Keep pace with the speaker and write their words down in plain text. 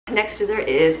Next dessert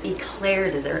is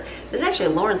Eclair Dessert. This is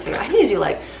actually Lauren's favorite. I need to do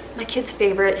like my kids'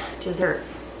 favorite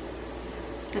desserts.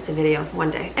 That's a video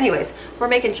one day. Anyways, we're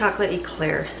making chocolate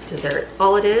eclair dessert.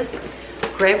 All it is,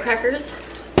 graham crackers,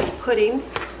 pudding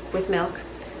with milk,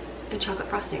 and chocolate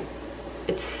frosting.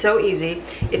 It's so easy.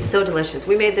 It's so delicious.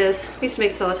 We made this, we used to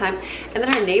make this all the time. And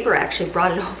then our neighbor actually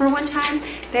brought it over one time.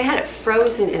 They had it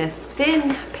frozen in a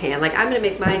thin pan. Like I'm gonna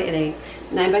make mine in a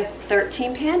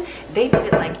 9x13 pan. They did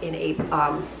it like in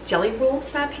a jelly roll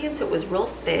style pan, so it was real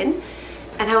thin.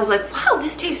 And I was like, wow,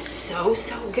 this tastes so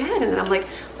good. And then I'm like,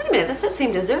 wait a minute, that's that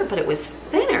same dessert, but it was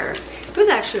thinner. It was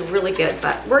actually really good,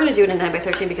 but we're gonna do it in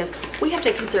 9x13 because we have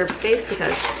to conserve space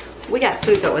because we got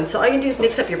food going. So all you can do is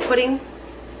mix up your pudding.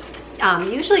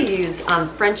 Usually use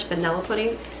French vanilla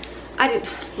pudding.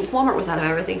 Walmart was out of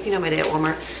everything. You know my day at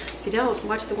Walmart. If you don't,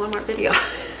 watch the Walmart video.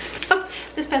 So,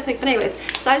 this past week, but anyways,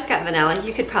 so I just got vanilla.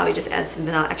 You could probably just add some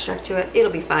vanilla extract to it.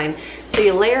 It'll be fine. So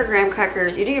you layer graham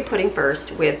crackers. You do your pudding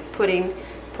first with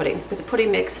with the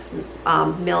pudding mix,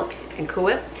 milk, and Cool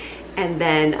Whip. And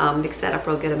then mix that up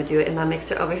real good. I'm gonna do it in my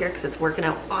mixer over here because it's working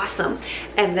out awesome.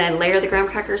 And then layer the graham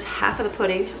crackers, half of the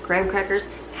pudding, graham crackers,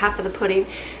 half of the pudding,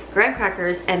 graham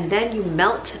crackers, and then you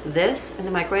melt this in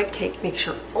the microwave. Make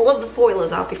sure all of the foil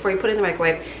is off before you put it in the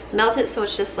microwave. Melt it so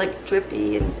it's just like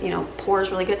drippy and, you know,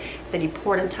 pours really good. Then you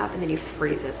pour it on top and then you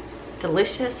freeze it.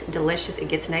 Delicious, delicious. It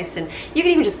gets nice, and you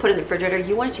can even just put it in the refrigerator.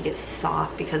 You want it to get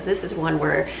soft because this is one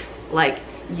where like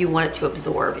you want it to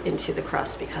absorb into the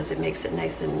crust because it makes it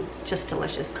nice and just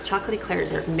delicious. Chocolate eclair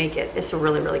dessert, make it. It's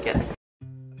really good.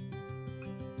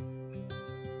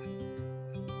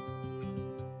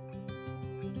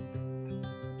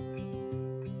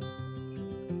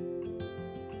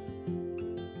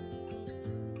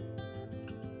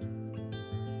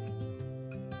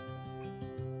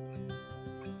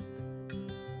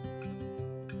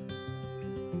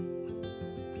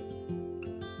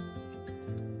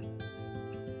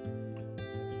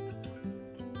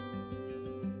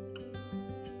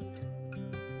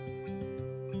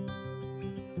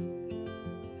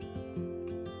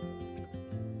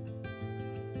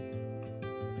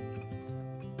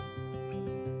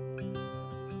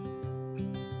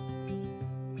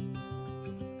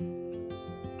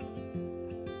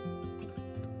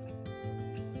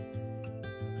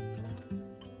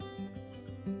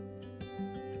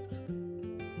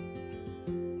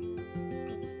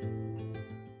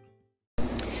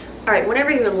 All right,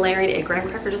 whenever you're layering a graham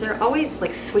cracker dessert, always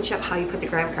like switch up how you put the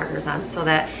graham crackers on so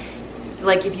that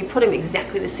like if you put them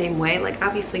exactly the same way, like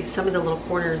obviously some of the little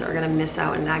corners are gonna miss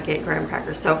out and not get graham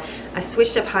crackers. So I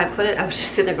switched up how I put it. I was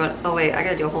just sitting there going, oh wait, I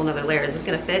gotta do a whole nother layer. Is this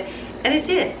gonna fit? And it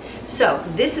did. So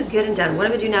this is good and done. What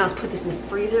I'm gonna do now is put this in the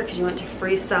freezer because you want it to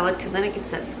freeze solid because then it gets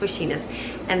that squishiness.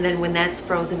 And then when that's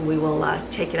frozen, we will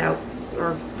take it out,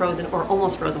 or frozen or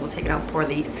almost frozen, we'll take it out and pour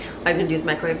the, all I'm gonna do is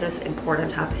microwave this and pour it on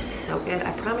top. It's so good.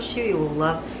 I promise you, you will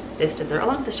love this dessert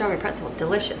along with the strawberry pretzel.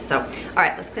 Delicious. So, all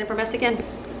right, let's clean up our mess again.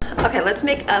 Okay, let's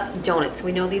make up donuts.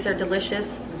 We know these are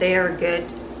delicious. They are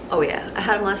good. Oh yeah, I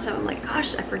had them last time. I'm like,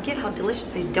 gosh, I forget how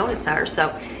delicious these donuts are. So,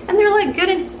 and they're like good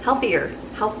and healthier,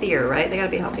 right? They gotta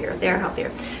be healthier. They are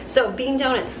healthier. So bean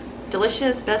donuts,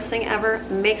 delicious, best thing ever.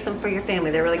 Make some for your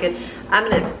family. They're really good. I'm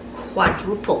gonna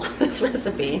quadruple this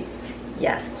recipe.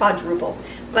 Yes, quadruple.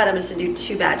 But I'm just gonna do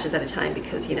 2 batches at a time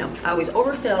because, you know, I always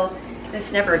overfill and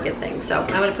it's never a good thing. So I'm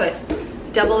gonna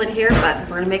put double in here, but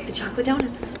we're gonna make the chocolate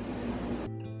donuts.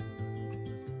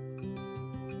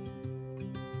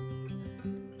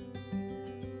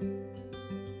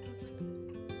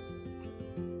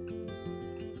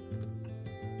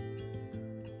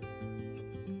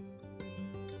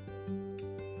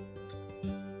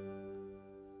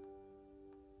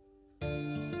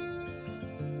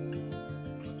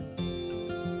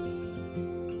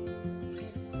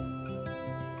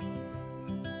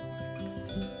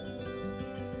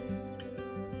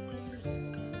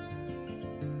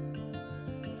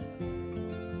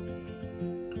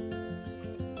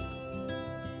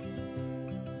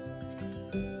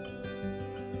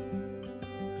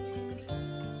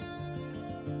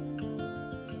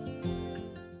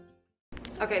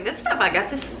 Okay, this stuff I got,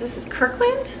 this is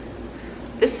Kirkland.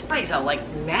 This sprays out like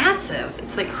massive.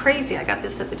 It's like crazy. I got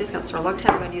this at the discount store a long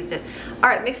time ago and used it. All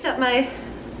right, mixed up my,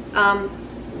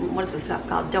 what is this stuff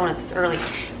called? Donuts, it's early.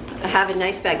 I have a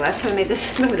nice bag. Last time I made this,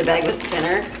 remember the bag was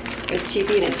thinner. It was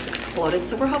cheapy and it just exploded.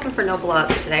 So we're hoping for no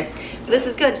blowouts today. But this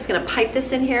is good. Just gonna pipe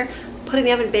this in here, put it in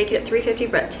the oven, bake it at 350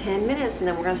 for about 10 minutes, and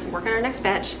then we're gonna work on our next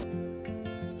batch.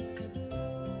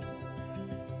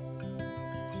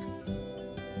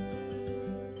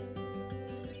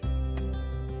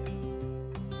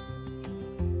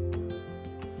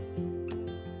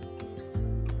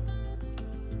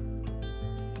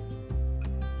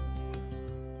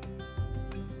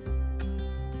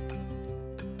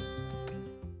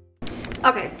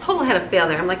 Okay, total had a fail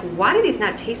there. I'm like, why do these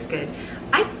not taste good?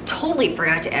 I totally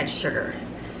forgot to add sugar.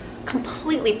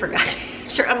 Completely forgot to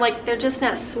add sugar. I'm like, they're just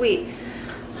not sweet.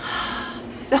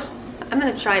 So I'm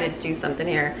gonna try to do something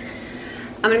here.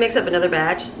 I'm gonna mix up another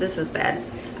batch. This is bad.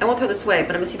 I won't throw this away,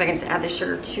 but I'm gonna see if I can just add the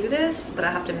sugar to this, but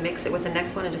I have to mix it with the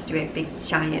next one and just do a big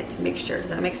giant mixture. Does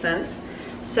that make sense?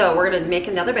 So we're gonna make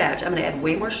another batch. I'm gonna add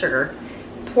way more sugar,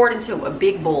 pour it into a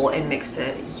big bowl and mix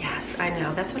it. Yes, I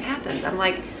know, that's what happens. I'm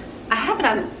like, I have it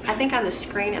on, I think on the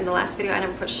screen in the last video, I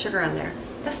never put sugar on there.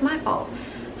 That's my fault.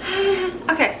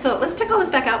 Okay, so let's pick all this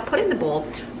back out, put it in the bowl,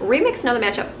 remix another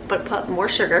match up, but put more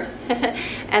sugar,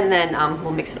 and then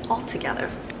we'll mix it all together.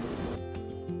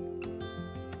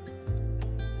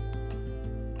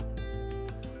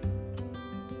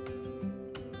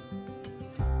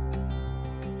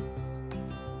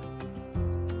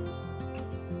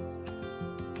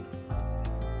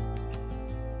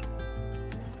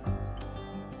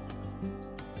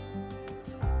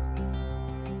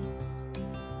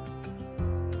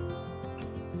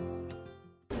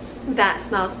 That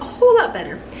smells a whole lot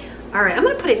better. All right, I'm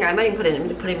gonna put it here. I might even put it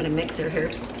in a mixer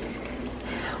here.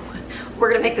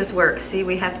 We're gonna make this work. See,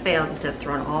 we have fails instead of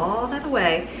throwing all that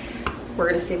away.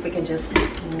 We're gonna see if we can just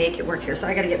make it work here. So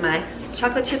I gotta get my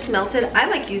chocolate chips melted. I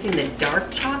like using the dark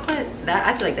chocolate. That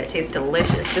I feel like that tastes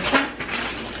delicious. This one,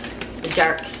 the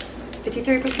dark,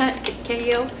 53%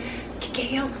 cacao.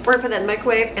 We're gonna put that in the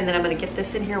microwave, and then I'm gonna get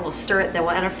this in here. We'll stir it, then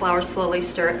we'll add our flour, slowly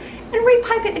stir it, and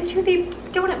repipe it into the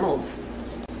donut molds.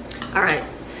 All right,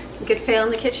 good fail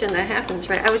in the kitchen, that happens,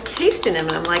 right? I was tasting them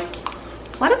and I'm like,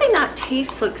 why do they not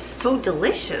taste like so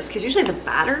delicious? Because usually the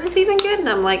batter is even good, and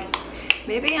I'm like,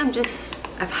 maybe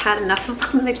I've had enough of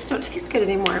them, they just don't taste good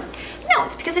anymore. No,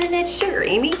 it's because I didn't add sugar,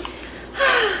 Amy.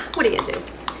 What are you gonna do?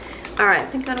 All right,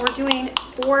 thank God we're doing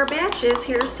 4 batches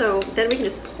here, so then we can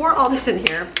just pour all this in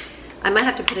here. I might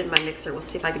have to put it in my mixer. We'll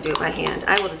see if I can do it by hand.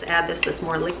 I will just add this that's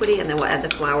more liquidy, and then we'll add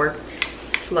the flour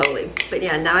slowly. But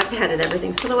yeah, now I've added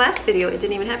everything. So the last video, it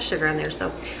didn't even have sugar on there. So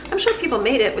I'm sure people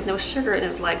made it with no sugar, and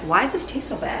it's like, why does this taste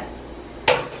so bad?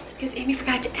 It's because Amy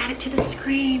forgot to add it to the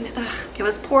screen. Ugh. Okay,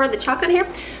 let's pour the chocolate in here,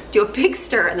 do a big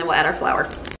stir, and then we'll add our flour.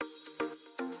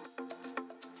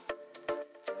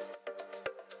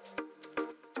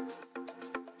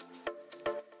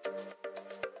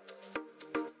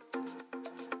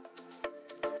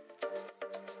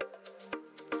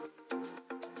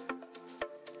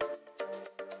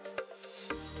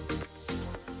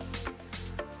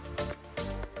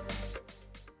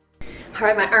 All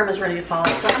right, my arm is ready to fall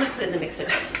off, so I'm gonna put it in the mixer.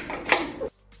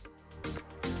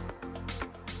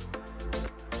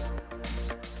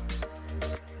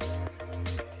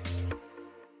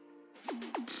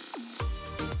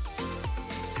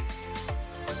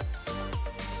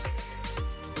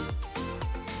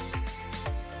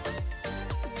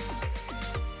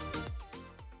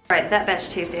 All right, that batch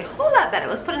tastes a whole lot better.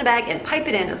 Let's put it in a bag and pipe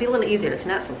it in. It'll be a little easier. It's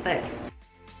not so thick.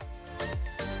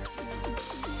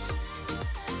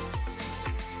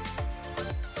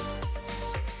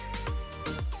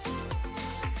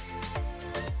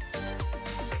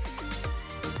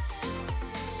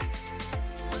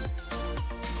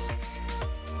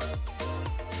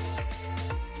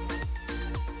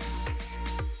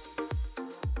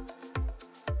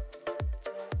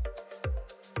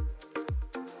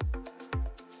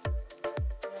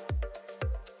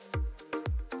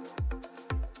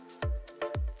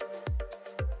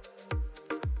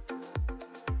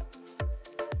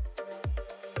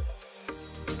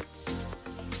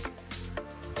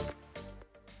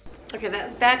 Okay,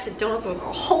 that batch of donuts was a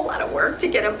whole lot of work to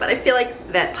get them, but I feel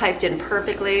like that piped in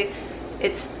perfectly.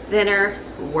 It's thinner,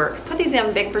 works. Put these in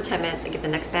the baking for 10 minutes and get the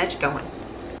next batch going.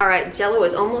 All right, Jell-O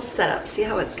is almost set up. See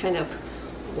how it's kind of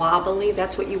wobbly?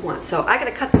 That's what you want. So I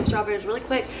gotta cut the strawberries really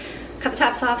quick, cut the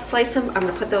tops off, slice them. I'm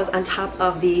gonna put those on top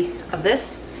of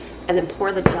this, and then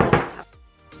pour the Jell-O on top.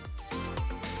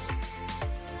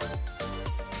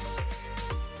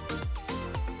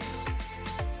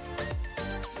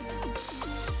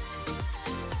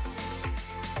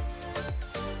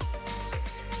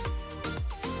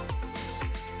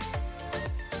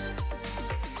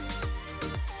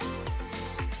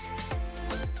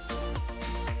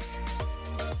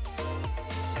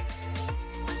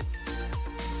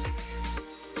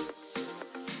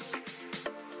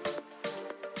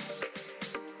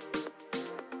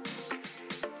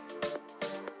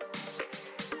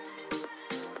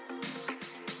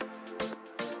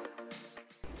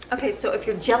 Okay, so if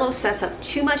your Jell-O sets up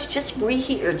too much, just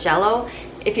reheat your Jell-O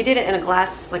If you did it in a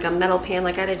glass, like a metal pan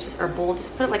like I did, just or bowl,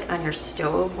 just put it like on your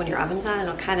stove when your oven's on.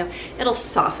 It'll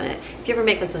soften it. If you ever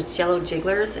make like those Jello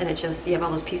jigglers and you have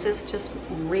all those pieces, just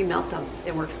remelt them.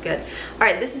 It works good. All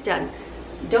right, this is done.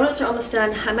 Donuts are almost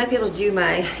done. I might be able to do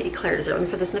my eclair dessert. Let me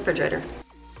put this in the refrigerator.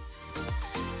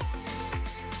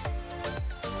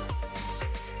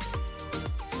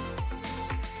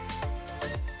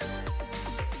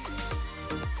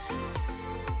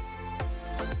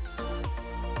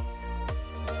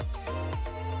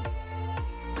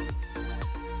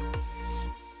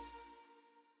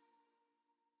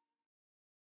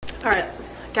 All right,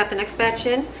 got the next batch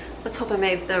in. Let's hope I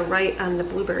made the right on the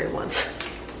blueberry ones.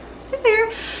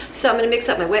 There. So I'm gonna mix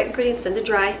up my wet ingredients, then the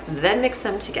dry, then mix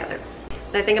them together.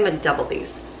 And I think I'm gonna double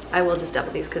these. I will just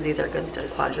double these because these are good instead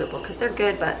of quadruple, because they're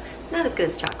good, but not as good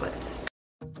as chocolate.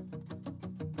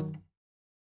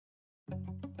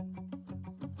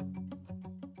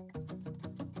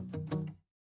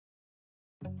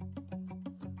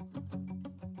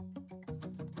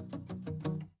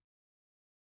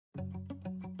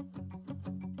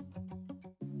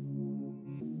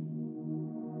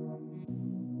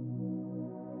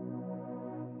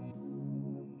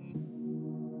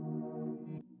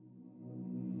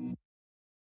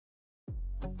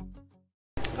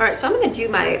 All right, so I'm gonna do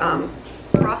my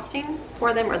frosting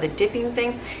for them, or the dipping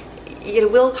thing.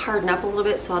 It will harden up a little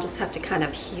bit, so I'll just have to kind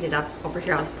of heat it up over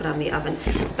here. I'll just put it on the oven.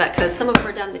 But because some of them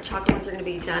are done, the chocolate ones are gonna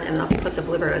be done, and then I'll put the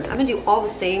blueberry ones. I'm gonna do all the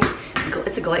same.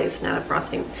 It's a glaze, not a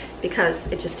frosting, because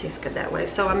it just tastes good that way.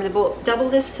 So I'm gonna double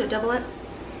this, so double it.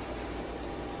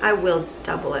 I will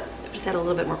double it. Just add a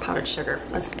little bit more powdered sugar.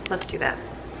 Let's do that.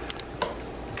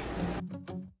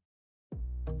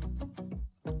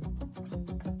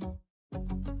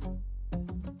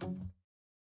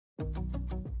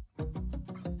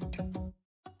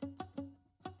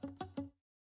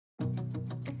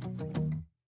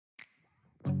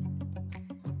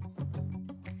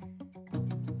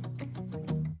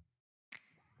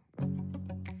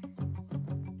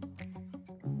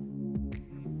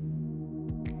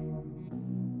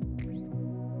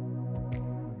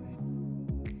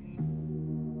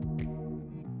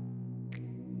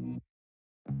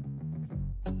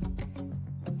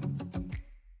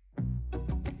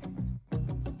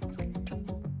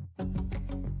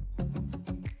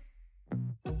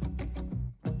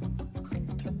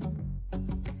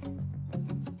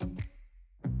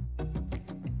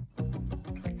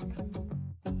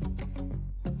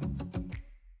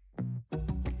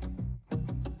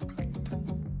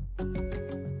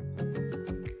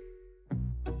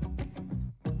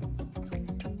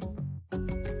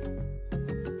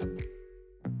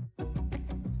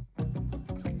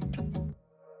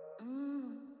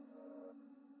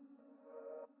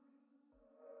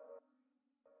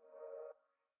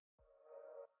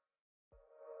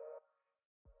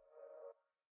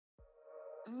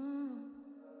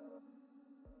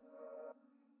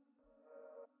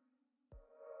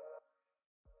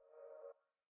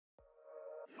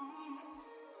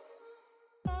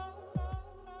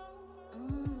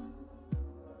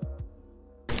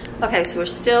 Okay, so we're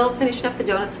still finishing up the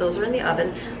donuts. Those are in the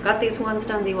oven. Got these ones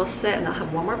done. They will sit, and I'll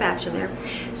have one more batch in there.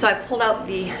 So I pulled out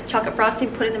the chocolate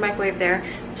frosting, put it in the microwave there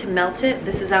to melt it.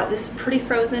 This is out. This is pretty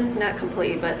frozen, not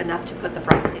completely, but enough to put the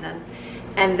frosting in.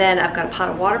 And then I've got a pot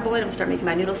of water boiling. I'm gonna start making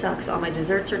my noodle salad because all my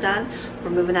desserts are done.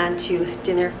 We're moving on to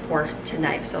dinner for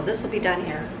tonight. So this will be done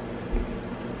here.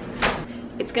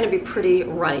 It's gonna be pretty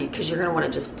runny because you're gonna want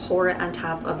to just pour it on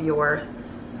top of your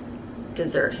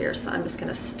dessert here. So I'm just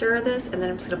gonna stir this, and then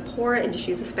I'm just gonna pour it and just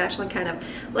use a spatula and kind of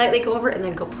lightly go over it, and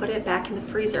then go put it back in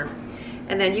the freezer.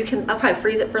 And then I'll probably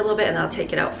freeze it for a little bit, and then I'll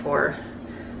take it out for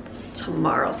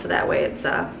tomorrow. So that way it's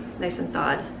nice and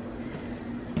thawed,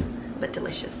 but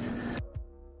delicious.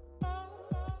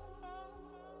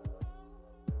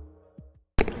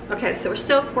 Okay, so we're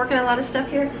still working on a lot of stuff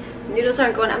here. Noodles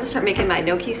aren't going. I'm gonna start making my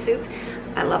gnocchi soup.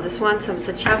 I love this one, so I'm just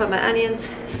gonna chop up my onions,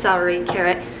 celery,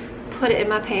 carrot, put it in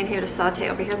my pan here to saute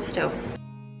over here on the stove.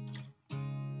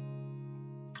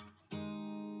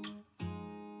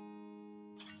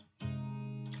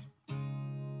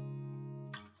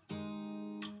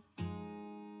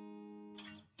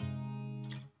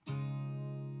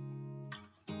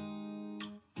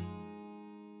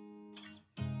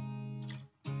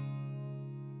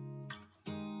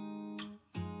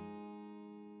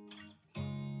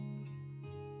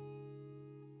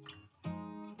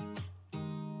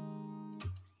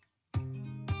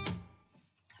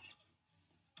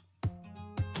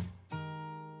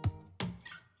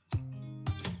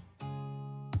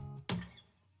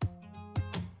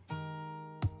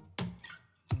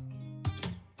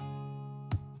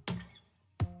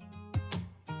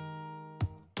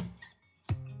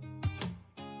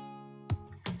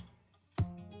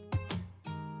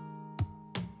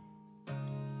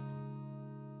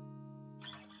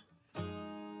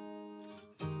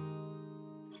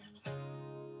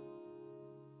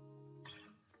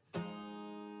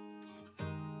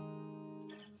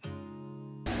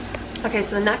 Okay,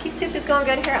 so the gnocchi soup is going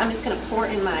good here. I'm just gonna pour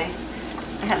in I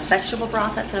have vegetable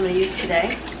broth, that's what I'm gonna use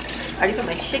today. I already put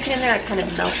my chicken in there, I kind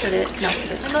of melted it.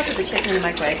 I melted the chicken in the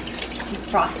microwave,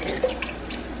 defrosted.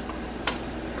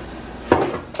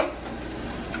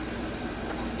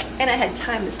 And I had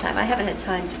thyme this time. I haven't had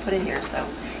thyme to put in here, so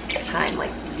thyme,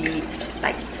 like the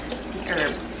spice, the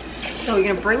herb. So you're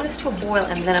gonna bring this to a boil,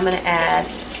 and then I'm gonna add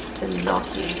the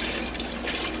gnocchi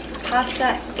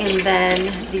pasta and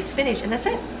then the spinach, and that's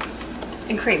it.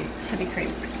 And cream, heavy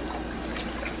cream.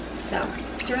 So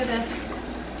stir this,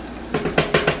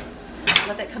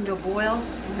 let that come to a boil,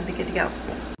 and we'll be good to go.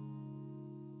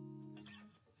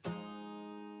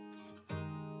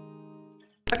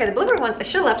 Okay, the blueberry ones, I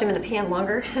should have left them in the pan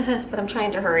longer, but I'm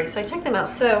trying to hurry. So I checked them out.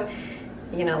 So,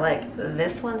 you know, like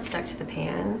this one stuck to the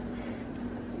pan.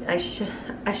 I should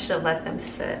have let them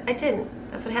sit. I didn't.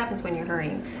 That's what happens when you're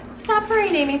hurrying. Stop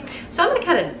hurrying, Amy. So I'm gonna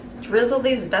kind of drizzle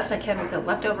these as best I can with the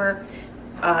leftover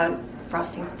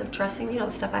frosting, the dressing, you know,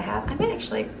 the stuff I have. I might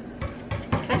actually,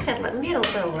 can I just add, let me add a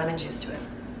little bit of lemon juice to it.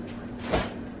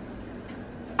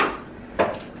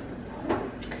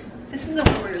 This is the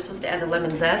one where you're supposed to add the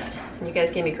lemon zest. And you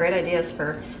guys gave me great ideas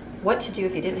for what to do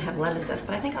if you didn't have lemon zest,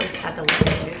 but I think I'll just add the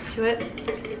lemon juice to it.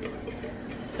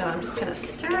 So I'm just gonna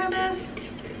stir this.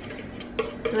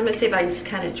 And I'm gonna see if I can just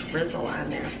kind of drizzle on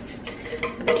there.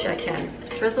 I bet you I can.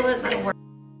 Drizzle it, that'll work.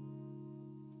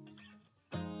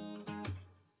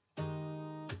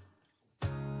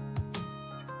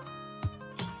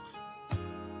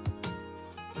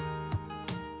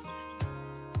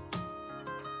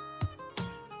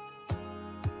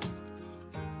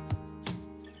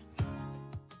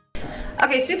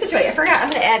 Okay, soup is ready. I forgot, I'm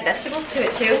gonna add vegetables to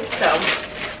it too, so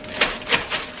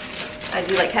I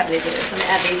do like having these in there, so I'm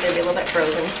gonna add these. They'll be a little bit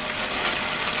frozen.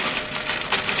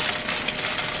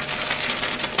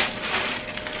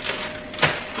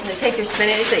 I'm gonna take your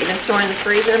spinach that you've been storing in the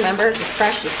freezer, remember, it's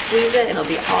fresh, just squeeze it and it'll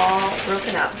be all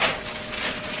broken up.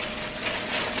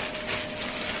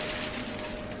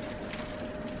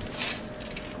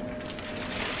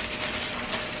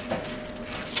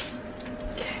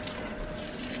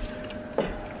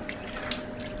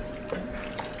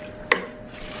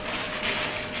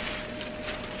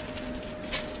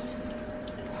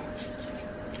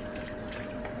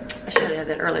 I should have done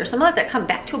that earlier. So I'm gonna let that come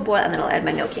back to a boil and then I'll add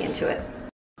my gnocchi into it.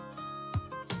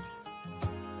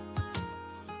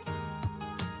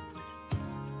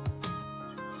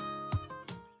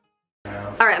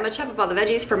 All right, I'm gonna chop up all the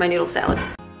veggies for my noodle salad.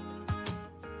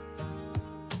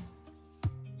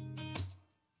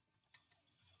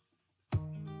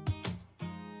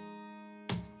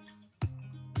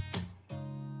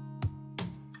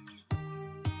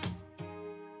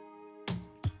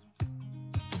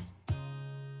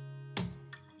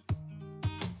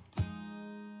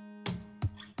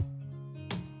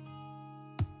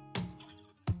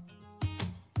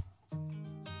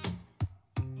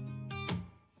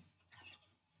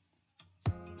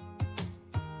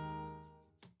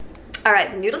 All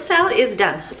right, the noodle salad is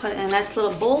done. Put it in a nice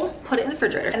little bowl, put it in the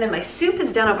refrigerator. And then my soup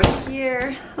is done over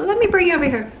here. Let me bring you over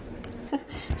here.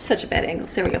 Such a bad angle,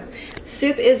 so there we go.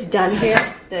 Soup is done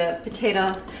here. The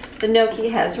potato, the gnocchi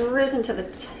has risen to the,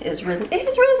 it has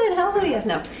risen, hallelujah.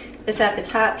 No, it's at the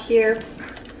top here.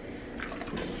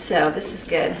 So this is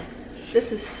good.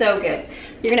 This is so good.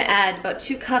 You're gonna add about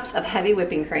 2 cups of heavy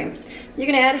whipping cream. You're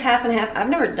gonna add half and half. I've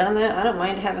never done that. I don't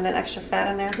mind having that extra fat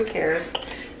in there, who cares?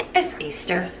 It's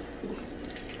Easter.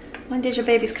 When did your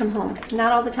babies come home?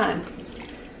 Not all the time.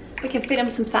 We can feed them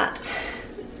some fat.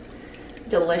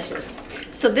 Delicious.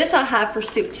 So this I'll have for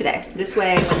soup today. This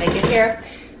way when they get here,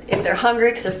 if they're hungry,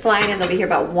 because they're flying in, they'll be here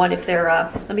about 1 if they're,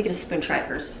 let me get a spoon, try it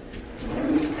first.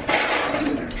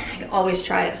 I can always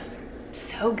try it.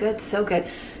 So good, so good.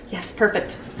 Yes,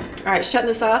 perfect. All right, shutting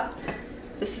this off.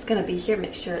 This is gonna be here,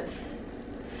 make sure it's,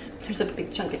 there's a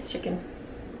big chunk of chicken.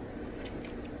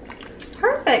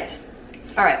 Perfect.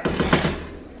 All right.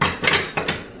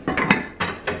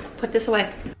 Put this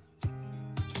away.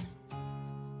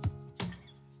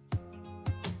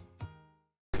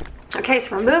 Okay,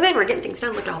 so we're moving, we're getting things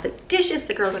done. Look at all the dishes.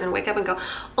 The girls are gonna wake up and go,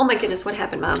 oh my goodness, what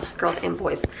happened, Mom? Girls and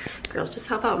boys. Girls, just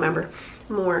help out, remember,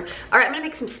 more. All right, I'm gonna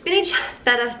make some spinach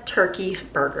feta turkey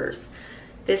burgers.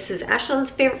 This is Ashlyn's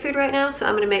favorite food right now, so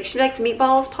I'm gonna make, she likes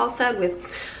meatballs, Paul said, with,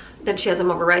 then she has them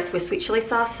over rice with sweet chili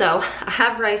sauce. So I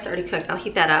have rice already cooked, I'll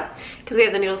heat that up, because we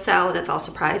have the noodle salad, that's all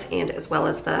surprise, and as well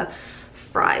as the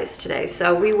fries today.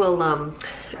 So we will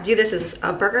do this as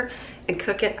a burger and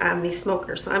cook it on the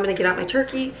smoker. So I'm gonna get out my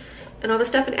turkey and all the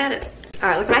stuff and add it. All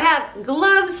right, look what I have,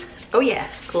 gloves. Oh yeah,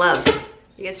 gloves.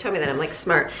 You guys told me that, I'm like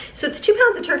smart. So it's 2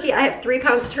 pounds of turkey. I have 3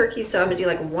 pounds of turkey, so I'm gonna do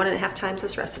like 1.5 times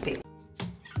this recipe.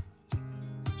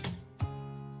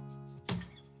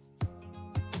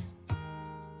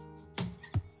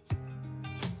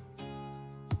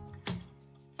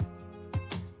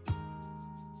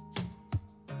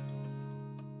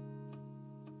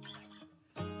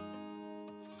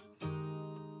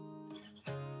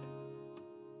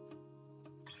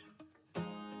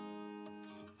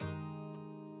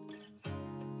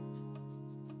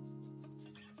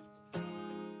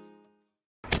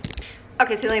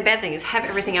 Okay, so the only bad thing is have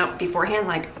everything out beforehand,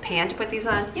 like a pan to put these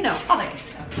on, you know, all that good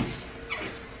stuff.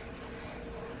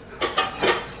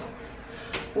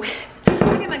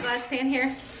 Look at my glass pan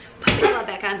here. Put the glove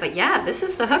back on, but yeah, this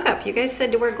is the hookup. You guys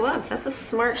said to wear gloves. That's a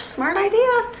smart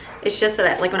idea. It's just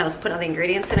that like when I was putting all the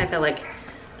ingredients in, I felt like,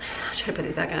 I tried to put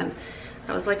these back on.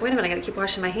 I was like, wait a minute, I gotta keep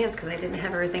washing my hands because I didn't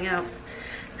have everything out.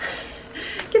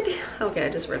 Okay, I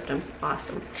just ripped them.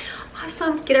 Awesome.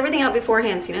 Awesome. Get everything out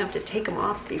beforehand so you don't have to take them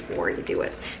off before you do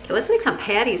it. Okay, let's make some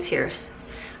patties here.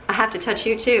 I have to touch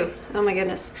you too. Oh my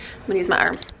goodness. I'm gonna use my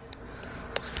arms.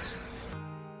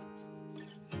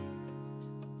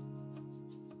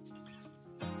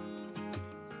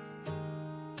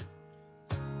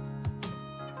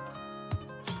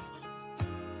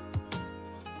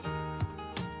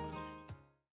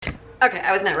 Okay,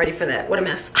 I was not ready for that. What a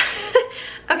mess.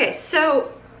 Okay,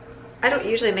 so I don't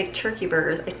usually make turkey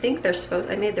burgers. I think they're supposed,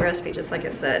 I made the recipe just like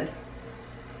it said.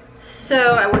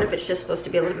 So I wonder if it's just supposed to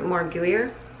be a little bit more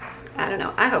gooier. I don't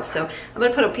know, I hope so. I'm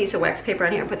gonna put a piece of wax paper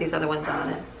on here and put these other ones on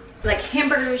it. Like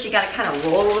hamburgers, you gotta kind of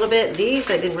roll a little bit. These,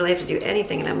 I didn't really have to do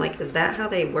anything, and I'm like, is that how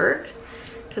they work?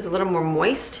 Because a little more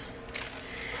moist.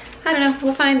 I don't know,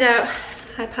 we'll find out.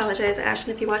 I apologize,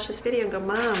 Ashton, if you watch this video and go,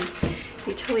 Mom,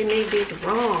 you totally made these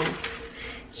wrong.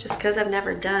 It's just because I've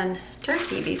never done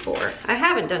turkey before. I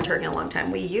haven't done turkey in a long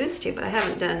time. We used to, but I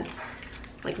haven't done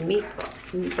like meat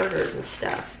burgers and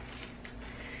stuff.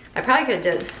 I probably could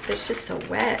have done, it's just so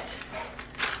wet.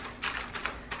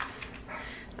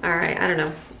 All right, I don't know.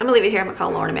 I'm gonna leave it here. I'm gonna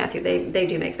call Lauren and Matthew. They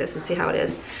do make this and see how it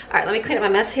is. All right, let me clean up my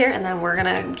mess here and then we're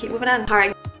gonna keep moving on. All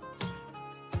right.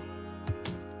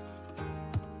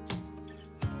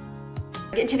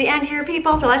 Getting to the end here,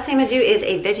 people. The last thing I'm gonna do is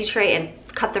a veggie tray and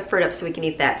cut the fruit up so we can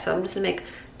eat that. So I'm just gonna make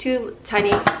two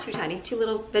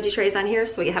little veggie trays on here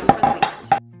so we can have them for the weekend.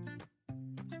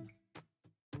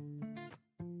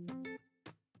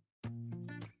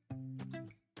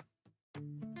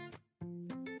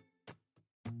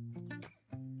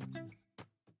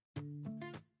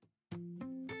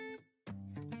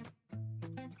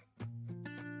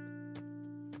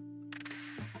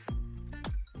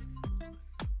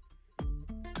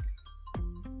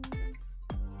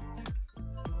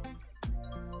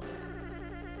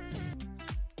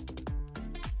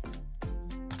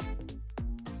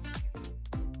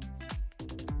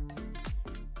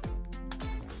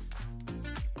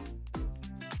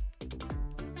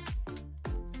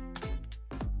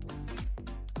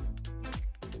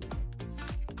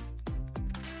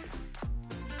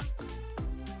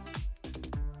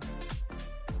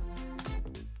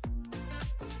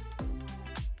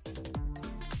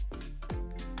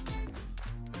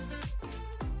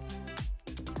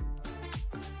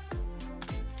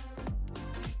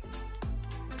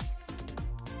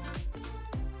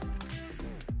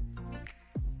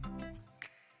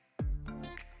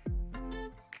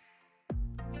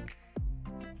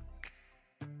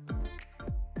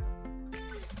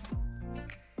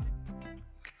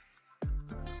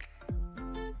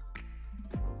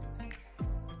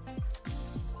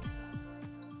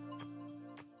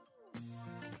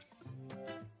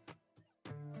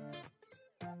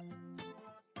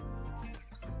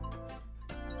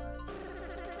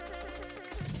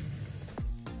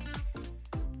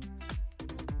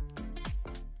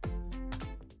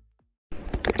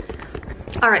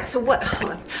 All right, so what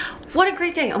a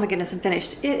great day. Oh my goodness, I'm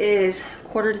finished. It is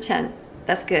 9:45.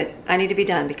 That's good. I need to be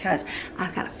done because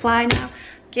I've got to fly now,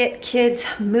 get kids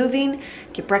moving,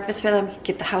 get breakfast for them,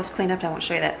 get the house cleaned up. I won't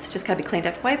show you that. It's just got to be cleaned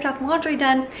up, wiped off, laundry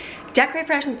done, decorate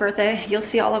for Ashton's birthday. You'll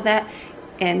see all of that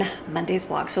in Monday's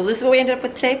vlog. So this is what we ended up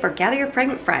with today for Gather Your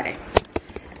Fragment Friday.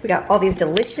 We got all these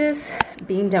delicious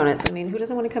bean donuts. I mean, who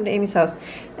doesn't want to come to Amy's house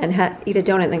and eat a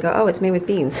donut and then go, oh, it's made with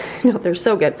beans? No, they're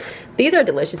so good. These are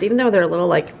delicious, even though they're a little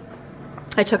like,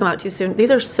 I took them out too soon.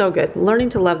 These are so good. Learning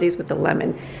to love these with the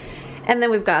lemon. And then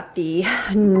we've got the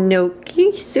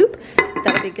gnocchi soup.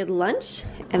 That'll be a good lunch.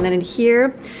 And then in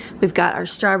here, we've got our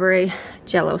strawberry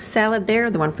jello salad there,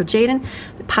 the one for Jaden.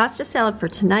 The pasta salad for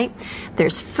tonight.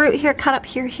 There's fruit here, cut up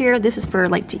here. This is for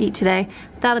like to eat today.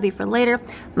 That'll be for later.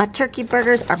 My turkey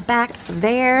burgers are back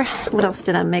there. What else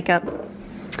did I make up?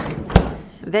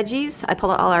 Veggies. I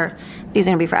pulled out all our, these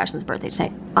are gonna be for Ashton's birthday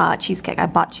tonight. Cheesecake, I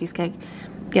bought cheesecake.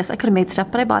 Yes, I could have made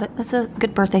stuff, but I bought it. That's a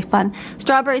good birthday fun.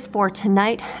 Strawberries for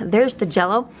tonight. There's the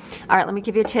jello. All right, let me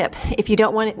give you a tip. If you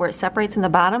don't want it where it separates in the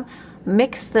bottom,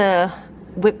 mix the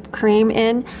whipped cream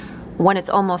in when it's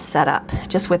almost set up,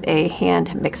 just with a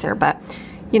hand mixer. But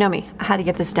you know me, I had to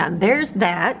get this done. There's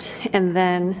that, and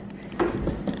then,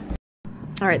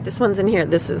 all right, this one's in here.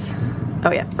 This is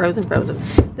Oh yeah, frozen, frozen.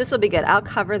 This will be good. I'll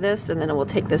cover this and then we'll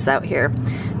take this out here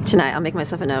tonight. I'll make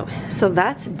myself a note. So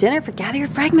that's dinner for Gather Your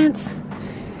Fragments.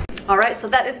 All right, so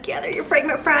that is Gather Your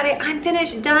Fragment Friday. I'm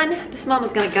finished, done. This mom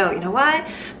is gonna go. You know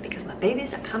why? Because my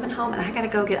babies are coming home and I gotta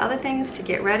go get other things to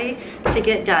get ready to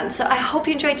get done. So I hope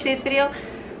you enjoyed today's video.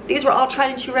 These were all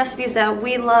tried and true recipes that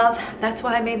we love. That's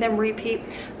why I made them repeat,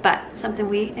 but something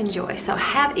we enjoy. So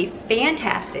have a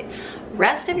fantastic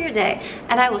rest of your day,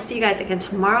 and I will see you guys again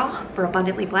tomorrow for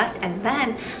Abundantly Blessed, and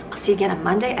then I'll see you again on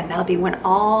Monday, and that'll be when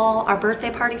all our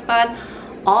birthday party fun,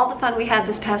 all the fun we had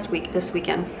this past week, this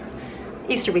weekend,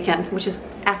 Easter weekend, which is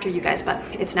after you guys, but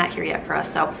it's not here yet for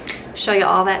us. So show you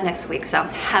all that next week. So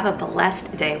have a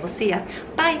blessed day. We'll see ya.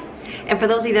 Bye. And for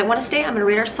those of you that want to stay, I'm going to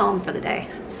read our psalm for the day.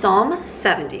 Psalm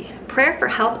 70, prayer for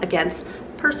help against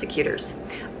persecutors.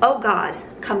 O God,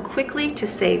 come quickly to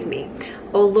save me.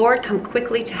 O Lord, come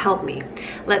quickly to help me.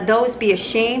 Let those be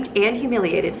ashamed and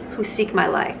humiliated who seek my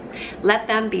life. Let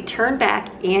them be turned back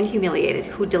and humiliated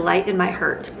who delight in my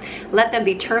hurt. Let them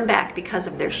be turned back because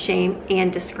of their shame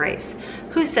and disgrace.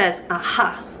 Who says,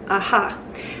 aha, aha.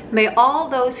 May all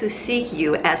those who seek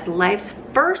you as life's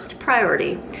first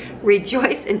priority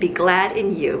rejoice and be glad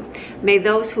in you. May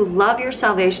those who love your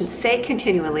salvation say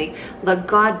continually, let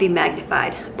God be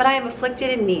magnified. But I am afflicted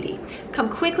and needy. Come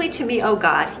quickly to me, O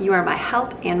God. You are my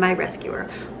help and my rescuer.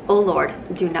 O Lord,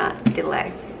 do not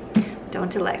delay.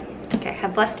 Don't delay. Okay,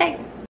 have a blessed day.